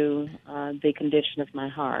to the condition of my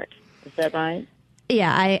heart. Is that right?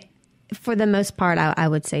 Yeah, for the most part, I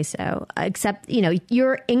would say so. Except,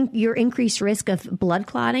 your increased risk of blood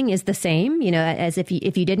clotting is the same, as if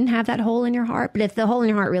you didn't have that hole in your heart. But if the hole in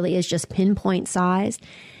your heart really is just pinpoint sized,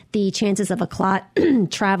 the chances of a clot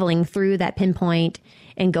traveling through that pinpoint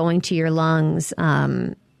and going to your lungs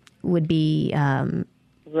would be small.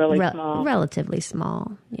 Relatively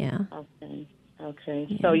small. Yeah. Okay.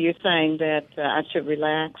 Yeah. So you're saying that I should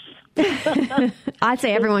relax? I'd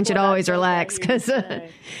say everyone should always relax because,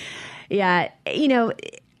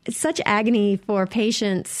 such agony for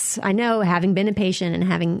patients. I know, having been a patient and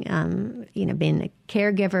having, been a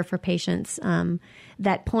caregiver for patients,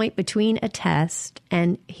 that point between a test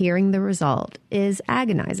and hearing the result is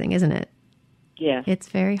agonizing, isn't it? Yeah. It's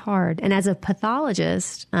very hard. And as a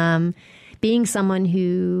pathologist, being someone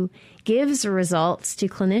who gives results to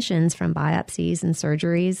clinicians from biopsies and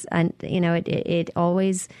surgeries, and it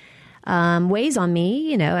always weighs on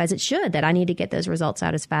me, as it should, that I need to get those results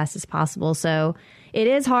out as fast as possible. So it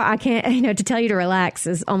is hard. I can't, to tell you to relax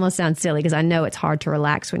almost sounds silly, because I know it's hard to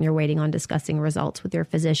relax when you're waiting on discussing results with your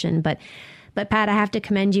physician. But Pat, I have to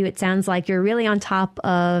commend you. It sounds like you're really on top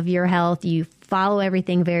of your health. You follow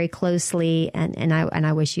everything very closely, and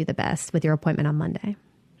I wish you the best with your appointment on Monday.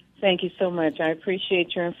 Thank you so much. I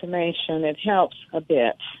appreciate your information. It helps a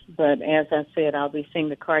bit. But as I said, I'll be seeing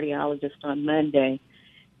the cardiologist on Monday,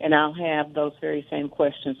 and I'll have those very same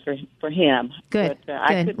questions for him. Good. But,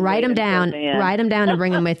 Good. Write them down. Write them down and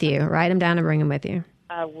bring them with you. Write them down and bring them with you.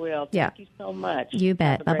 I will. Yeah. Thank you so much. You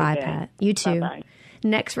bet. Have a great Bye-bye, day. Pat. You too. Bye-bye.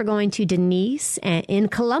 Next, we're going to Denise in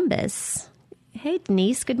Columbus. Hey,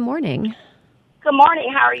 Denise. Good morning. Good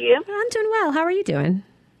morning. How are you? I'm doing well. How are you doing?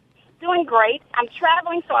 Doing great. I'm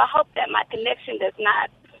traveling, so I hope that my connection does not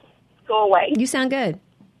go away. You sound good.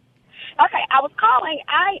 Okay, I was calling.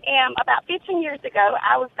 About 15 years ago,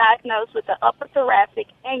 I was diagnosed with an upper thoracic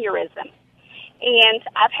aneurysm. And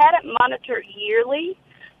I've had it monitored yearly.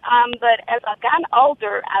 But as I've gotten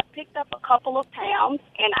older, I've picked up a couple of pounds,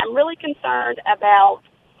 and I'm really concerned about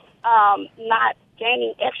not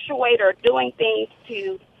gaining extra weight or doing things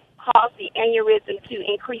to cause the aneurysm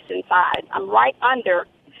to increase in size. I'm right under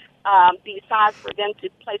the size for them to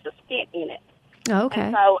place a stent in it. Oh, okay.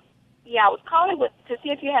 And so, I was calling to see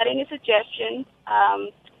if you had any suggestions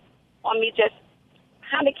on me just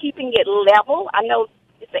kind of keeping it level. I know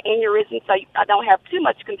it's an aneurysm, so I don't have too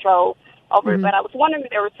much control over it, but I was wondering if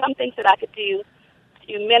there were some things that I could do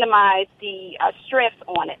to minimize the stress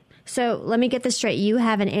on it. So let me get this straight. You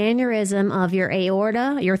have an aneurysm of your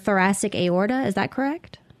aorta, your thoracic aorta. Is that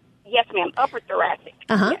correct? Yes, ma'am. Upper thoracic.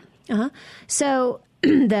 Yes. So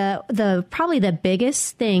the probably the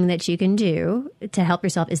biggest thing that you can do to help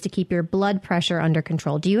yourself is to keep your blood pressure under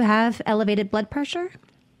control. Do you have elevated blood pressure?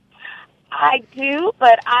 I do,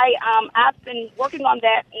 but I've been working on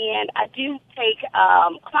that, and I do take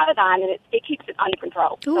clonidine, and it keeps it under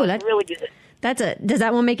control. Ooh, so it's really good. Does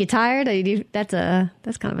that one make you tired? That's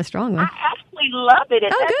kind of a strong one. I actually love it.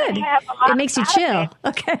 It good. have a lot it makes you of chill.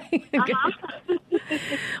 effects. Okay.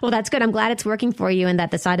 Well, that's good. I'm glad it's working for you and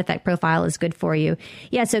that the side effect profile is good for you.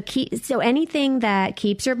 Yeah. So anything that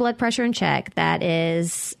keeps your blood pressure in check, that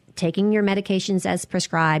is taking your medications as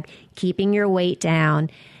prescribed, keeping your weight down,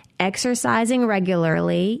 exercising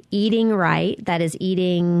regularly, eating right, that is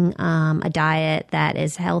eating a diet that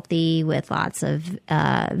is healthy with lots of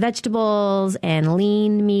vegetables and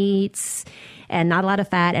lean meats and not a lot of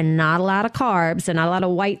fat and not a lot of carbs and not a lot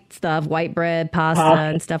of white stuff, white bread, pasta,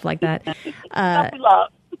 and stuff like that. Stuff we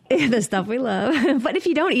love. The stuff we love. But if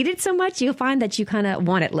you don't eat it so much, you'll find that you kind of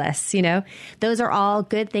want it less, Those are all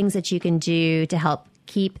good things that you can do to help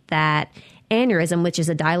keep that aneurysm, which is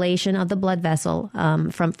a dilation of the blood vessel,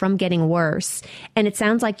 from getting worse. And it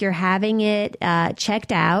sounds like you're having it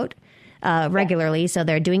checked out regularly. So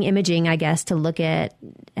they're doing imaging, I guess, to look at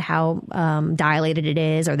how dilated it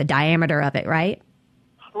is or the diameter of it, right?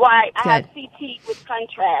 Right. Good. I have CT with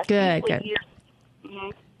contrast. Good. Mm-hmm.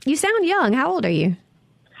 You sound young. How old are you?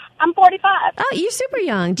 I'm 45. Oh, you're super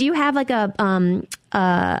young. Do you have like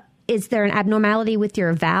is there an abnormality with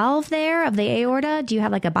your valve there of the aorta? Do you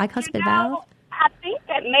have like a bicuspid valve? I think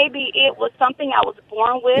that maybe it was something I was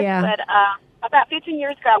born with, but about 15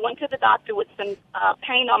 years ago, I went to the doctor with some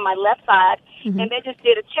pain on my left side, and they just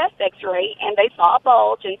did a chest x-ray, and they saw a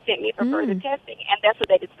bulge and sent me for further testing, and that's what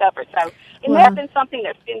they discovered. So it may have been something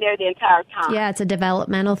that's been there the entire time. Yeah, it's a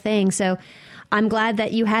developmental thing. So I'm glad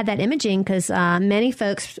that you had that imaging because many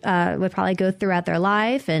folks would probably go throughout their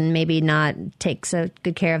life and maybe not take so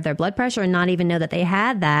good care of their blood pressure and not even know that they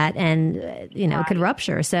had that, and it could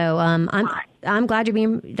rupture. So I'm glad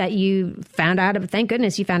that you found out. Thank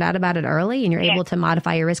goodness you found out about it early, and you're able to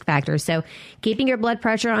modify your risk factors. So keeping your blood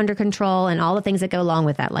pressure under control and all the things that go along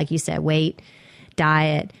with that, like you said, weight,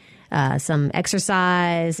 diet, some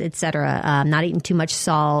exercise, etc. Not eating too much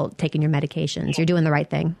salt, taking your medications. You're doing the right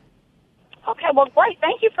thing. Okay, well, great.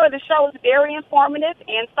 Thank you for the show. It's very informative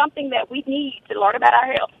and something that we need to learn about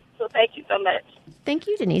our health. So thank you so much. Thank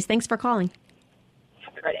you, Denise. Thanks for calling.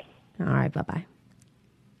 Have a great day. All right, bye-bye.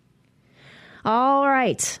 All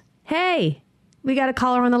right. Hey, we got a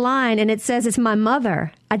caller on the line, and it says it's my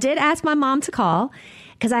mother. I did ask my mom to call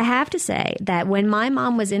because I have to say that when my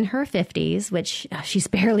mom was in her 50s, which she's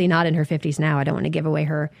barely not in her 50s now, I don't want to give away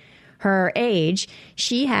her age,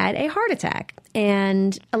 she had a heart attack.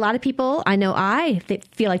 And a lot of people, I know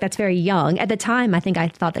feel like that's very young. At the time, I think I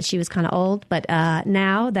thought that she was kind of old. But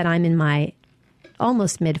now that I'm in my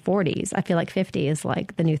almost mid-40s, I feel like 50 is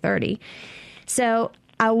like the new 30. So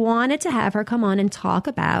I wanted to have her come on and talk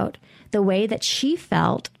about the way that she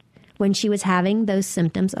felt when she was having those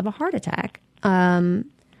symptoms of a heart attack. Bear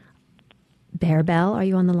Bell, are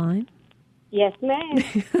you on the line? Yes, ma'am.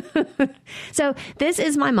 So this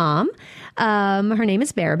is my mom. Her name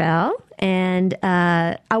is Bear Bell. And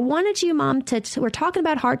I wanted you, Mom, we're talking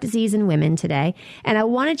about heart disease in women today. And I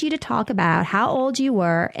wanted you to talk about how old you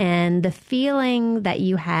were and the feeling that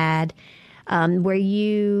you had where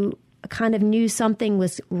you kind of knew something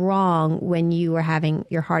was wrong when you were having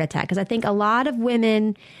your heart attack. Because I think a lot of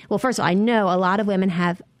women, well, first of all, I know a lot of women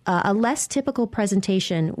have a less typical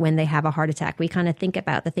presentation when they have a heart attack. We kind of think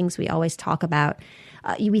about the things we always talk about.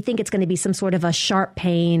 We think it's going to be some sort of a sharp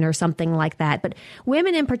pain or something like that. But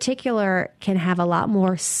women in particular can have a lot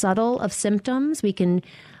more subtle of symptoms. We can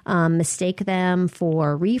mistake them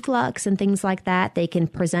for reflux and things like that. They can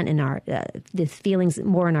present in our the feelings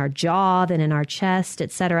more in our jaw than in our chest,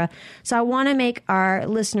 etc. So I want to make our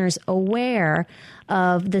listeners aware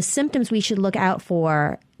of the symptoms we should look out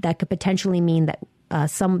for that could potentially mean that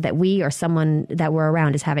that we or someone that we're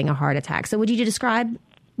around is having a heart attack. So would you describe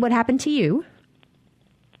what happened to you?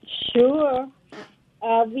 Sure.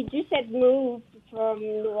 We just had moved from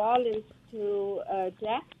New Orleans to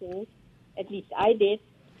Jackson. At least I did.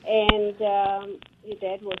 And your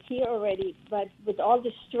dad was here already. But with all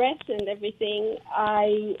the stress and everything,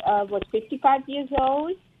 I was 55 years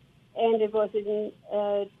old. And it was in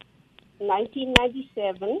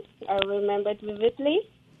 1997. I remember it vividly.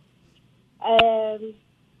 I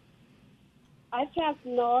felt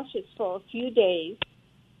nauseous for a few days,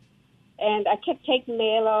 and I kept taking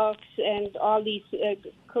Maalox and all these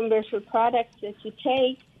commercial products that you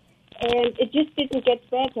take, and it just didn't get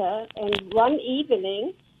better. And one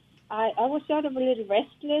evening, I was sort of a little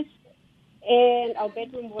restless, and our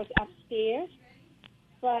bedroom was upstairs,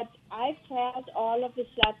 but I felt all of a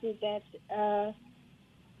sudden that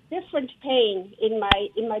different pain in my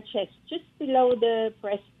chest, just below the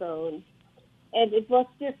breastbone. And it was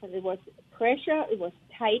different. It was pressure. It was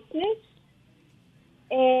tightness.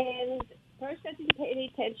 And first I didn't pay any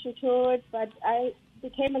attention to it, but I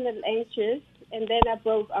became a little anxious, and then I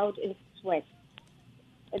broke out in sweat.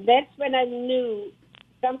 And that's when I knew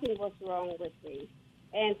something was wrong with me.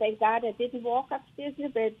 And thank God I didn't walk upstairs in the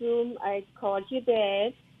bedroom. I called your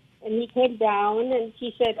dad, and he came down, and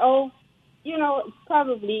he said, it's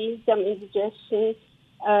probably some indigestion.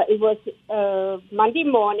 It was Monday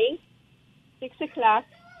morning, 6 o'clock,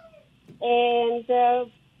 and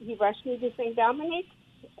he rushed me to St. Dominic,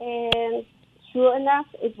 and sure enough,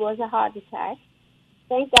 it was a heart attack.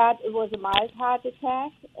 Thank God it was a mild heart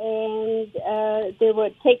attack, and they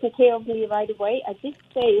were taking care of me right away. I did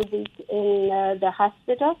stay a week in the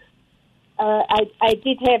hospital. I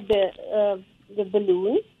did have the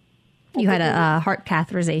balloon. You had a heart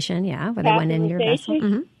catheterization, where they went in your vessel.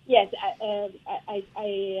 Mm-hmm. Yes,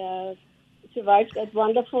 I survived that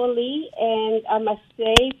wonderfully, and I must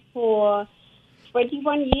say for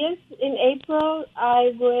 21 years in April,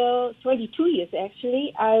 22 years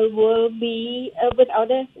actually, I will be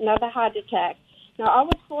without another heart attack. Now, I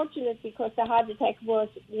was fortunate because the heart attack was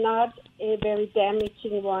not a very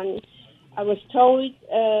damaging one. I was told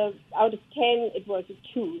out of 10 it was a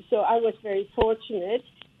 2, so I was very fortunate,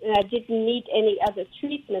 and I didn't need any other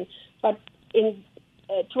treatment. But in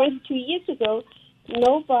 22 years ago,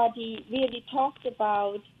 nobody really talked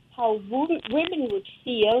about how women would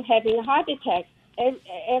feel having a heart attack.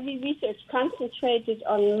 Every research concentrated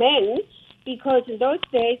on men because in those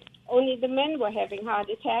days only the men were having heart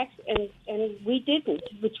attacks and we didn't,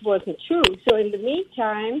 which wasn't true. So in the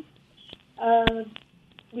meantime,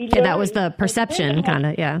 that was the perception, kind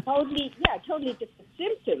of, totally different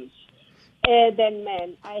symptoms than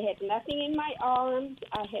men. I had nothing in my arms.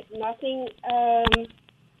 I had nothing,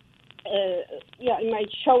 in my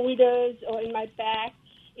shoulders or in my back.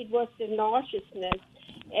 It was the nauseousness.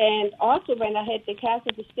 And also when I had the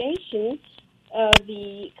catheterization,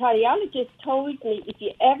 the cardiologist told me if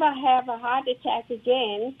you ever have a heart attack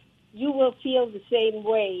again, you will feel the same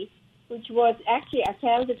way, which was actually, I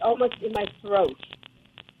felt it almost in my throat.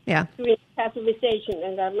 Yeah. During catheterization,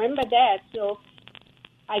 and I remember that. So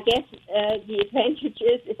I guess the advantage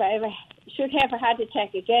is if I ever should have a heart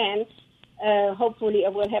attack again, hopefully I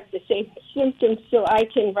will have the same symptoms so I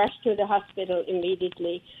can rush to the hospital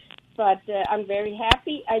immediately. But I'm very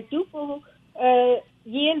happy. I do go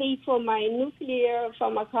yearly for my nuclear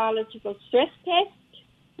pharmacological stress test,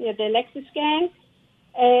 the Lexiscan,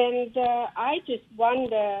 and I just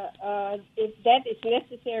wonder if that is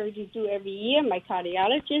necessary to do every year. My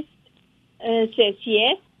cardiologist says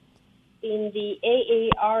yes. In the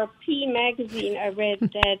AARP magazine, I read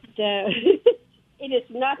that it is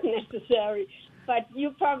not necessary, but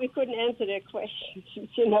you probably couldn't answer that question since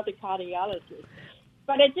you're not a cardiologist.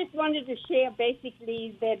 But I just wanted to share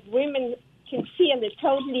basically that women can feel it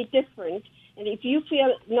totally different. And if you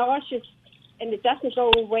feel nauseous and it doesn't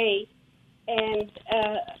go away, and,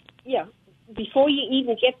 before you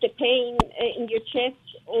even get the pain in your chest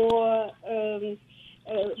or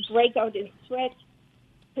break out in sweat,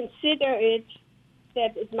 consider it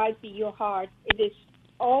that it might be your heart. It is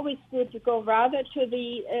always good to go rather to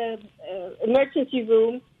the emergency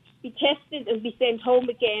room, be tested, and be sent home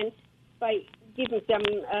again by give them some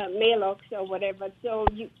Maalox or whatever. So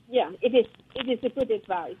it is a good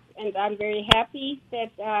advice, and I'm very happy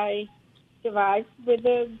that I survived with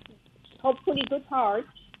a hopefully good heart.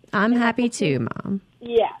 I'm happy too, Mom.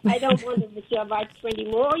 Yeah, I don't want to survive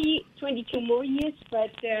 22 more years,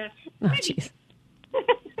 but oh, jeez.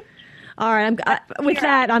 All right, with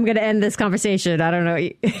that, I'm going to end this conversation. I don't know.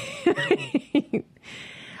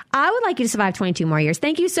 I would like you to survive 22 more years.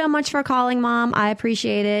 Thank you so much for calling, Mom. I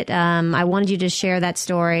appreciate it. I wanted you to share that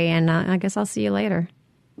story, and I guess I'll see you later.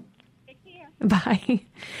 Take care. Bye.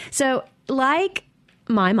 So, like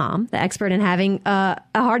my mom, the expert in having a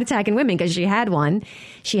heart attack in women, because she had one,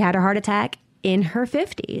 she had a heart attack in her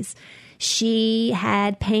 50s. She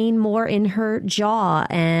had pain more in her jaw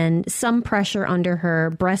and some pressure under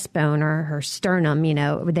her breastbone or her sternum,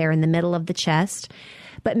 there in the middle of the chest.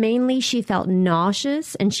 But mainly she felt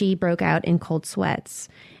nauseous and she broke out in cold sweats.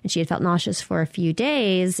 And she had felt nauseous for a few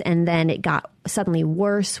days, and then it got suddenly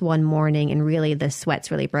worse one morning, and really the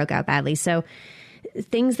sweats really broke out badly. So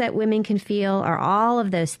things that women can feel are all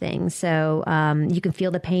of those things. So you can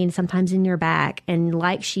feel the pain sometimes in your back. And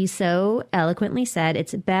like she so eloquently said,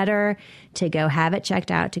 it's better to go have it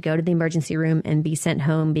checked out, to go to the emergency room and be sent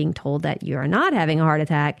home being told that you are not having a heart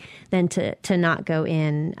attack than to not go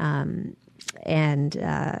in and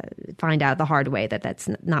find out the hard way that that's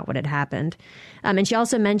not what had happened. And she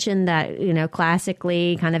also mentioned that,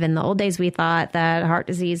 classically, kind of in the old days, we thought that heart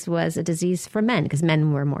disease was a disease for men because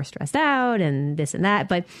men were more stressed out and this and that.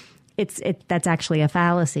 But that's actually a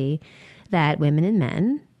fallacy, that women and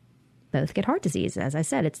men both get heart disease. As I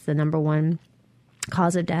said, it's the number one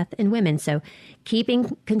cause of death in women. So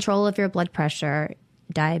keeping control of your blood pressure,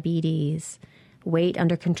 diabetes, weight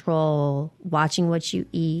under control, watching what you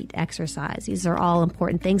eat, exercise. These are all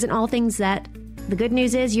important things, and all things that the good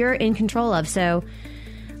news is you're in control of. So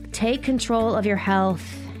take control of your health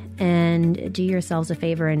and do yourselves a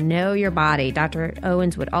favor and know your body. Dr.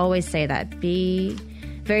 Owens would always say that. Be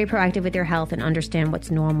very proactive with your health and understand what's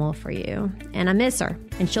normal for you. And I miss her,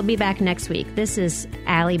 and she'll be back next week. This is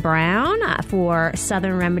Allie Brown for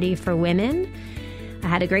Southern Remedy for Women. I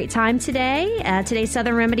had a great time today. Today's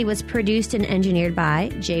Southern Remedy was produced and engineered by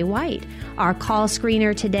Jay White. Our call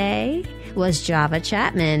screener today was Java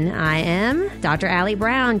Chapman. I am Dr. Allie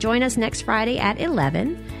Brown. Join us next Friday at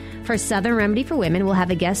 11 for Southern Remedy for Women. We'll have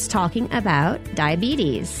a guest talking about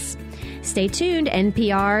diabetes. Stay tuned.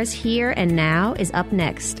 NPR's Here and Now is up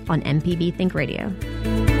next on MPB Think Radio.